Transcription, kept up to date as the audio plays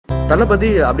தளபதி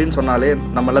அப்படின்னு சொன்னாலே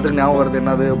நம்ம எல்லாத்துக்கும் ஞாபகம் வருது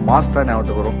என்னது, மாஸ் தான்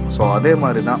ஞாபகத்துக்கு வரும். ஸோ அதே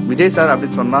மாதிரி தான் விஜய் சார்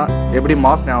அப்படின்னு சொன்னால் எப்படி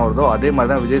மாஸ் ஞாபகம் வருதோ அதே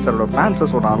மாதிரி தான் விஜய் சாரோட ஃபேன்ஸை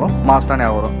சொன்னாலும் மாஸ் தான்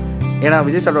ஞாபகம் வரும். ஏன்னா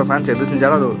விஜய் சாரோட ஃபேன்ஸ் எது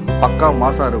செஞ்சாலும் அது பக்கா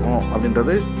மாசாக இருக்கும்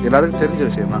அப்படின்றது எல்லாருக்கும் தெரிஞ்ச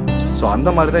விஷயம் தான். ஸோ அந்த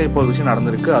மாதிரி தான் இப்போ ஒரு விஷயம்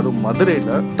நடந்திருக்கு. அதுவும் மதுரையில்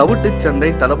தவிட்டு சந்தை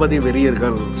தளபதி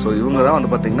வெறியர்கள். ஸோ இவங்க தான்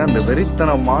வந்து பார்த்தீங்கன்னா இந்த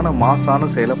வெறித்தனமான மாசான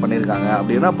செயலை பண்ணியிருக்காங்க.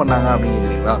 அப்படி என்ன பண்ணாங்க அப்படின்னு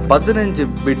கேட்குறீங்களா, 15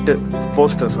 பிட்டு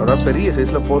போஸ்டர்ஸ், அதாவது பெரிய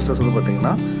சைஸில் போஸ்டர்ஸ் வந்து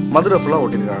பார்த்தீங்கன்னா மதுரை ஃபுல்லாக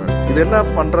ஓட்டியிருக்காங்க. இதெல்லாம்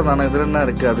பண்ணுறதான இதில் என்ன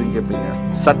இருக்குது அப்படின்னு கேட்பீங்க.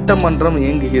 சட்டமன்றம்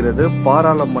இயங்குகிறது,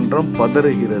 பாராளுமன்றம்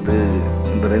பதறுகிறது.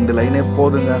 இந்த 2 லைனே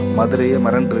போதுங்க, மதுரையே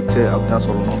மிரண்டுருச்சு அப்படின்னு தான்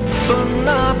சொல்லணும்.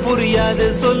 சொன்னா புரியாது,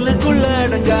 சொல்லுக்குள்ள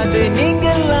அடங்காது,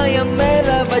 நீங்கெல்லாம் என் மேல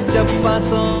வச்ச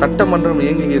பாசம். சட்டமன்றம்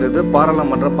இயங்குகிறது,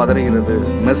 பாராளுமன்றம் பதறுகிறது,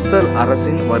 மெர்சல்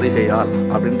அரசின் வருகையால்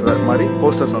அப்படின்ற மாதிரி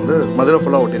போஸ்டர்ஸ் வந்து மதுரை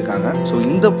ஃபுல்லாக ஓட்டியிருக்காங்க. ஸோ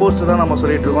இந்த போஸ்டர் தான் நம்ம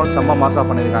சொல்லிட்டு இருக்கோம் செம்ம மாசா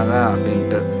பண்ணியிருக்காங்க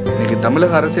அப்படின்ட்டு. இன்னைக்கு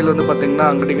தமிழக அரசியல் வந்து பார்த்தீங்கன்னா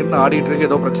அங்கிட்டு ஆடிட்டு இருக்கு,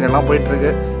 ஏதோ பிரச்சனை எல்லாம் போயிட்டு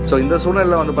இருக்கு. ஸோ இந்த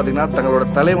சூழ்நிலை வந்து பார்த்தீங்கன்னா தங்களோட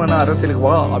தலைவனை அரசியலுக்கு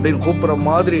வா அப்படின்னு கூப்பிடுற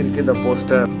மாதிரி இருக்கு இந்த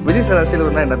போஸ்டர். விஜய் சார் அரசியல்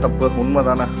வந்தால் என்ன தப்பு,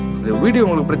 உண்மைதானே? இந்த வீடியோ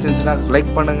உங்களுக்கு பிடிச்சிருந்துச்சுன்னா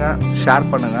லைக் பண்ணுங்க, ஷேர்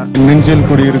பண்ணுங்க. நெஞ்சில்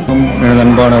குடியிருக்கும்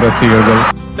அன்பான ரசிகர்கள்,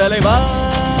 தலைவா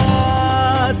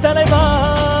தலைவா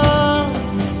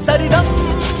சரிதம்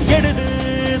எடுது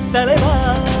தலைவா.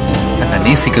 என்னை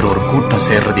நேசிக்கிற ஒரு கூட்டம்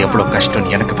சேர்றது எவ்வளவு கஷ்டம்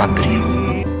எனக்கு தான் தெரியும்.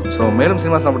 ஸோ மேலும்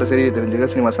சினிமாஸ் நம்மகிட்ட செய்தியை தெரிஞ்சுக்க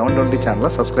சினிமா 720 சேனலை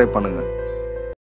சப்ஸ்கிரைப் பண்ணுங்க.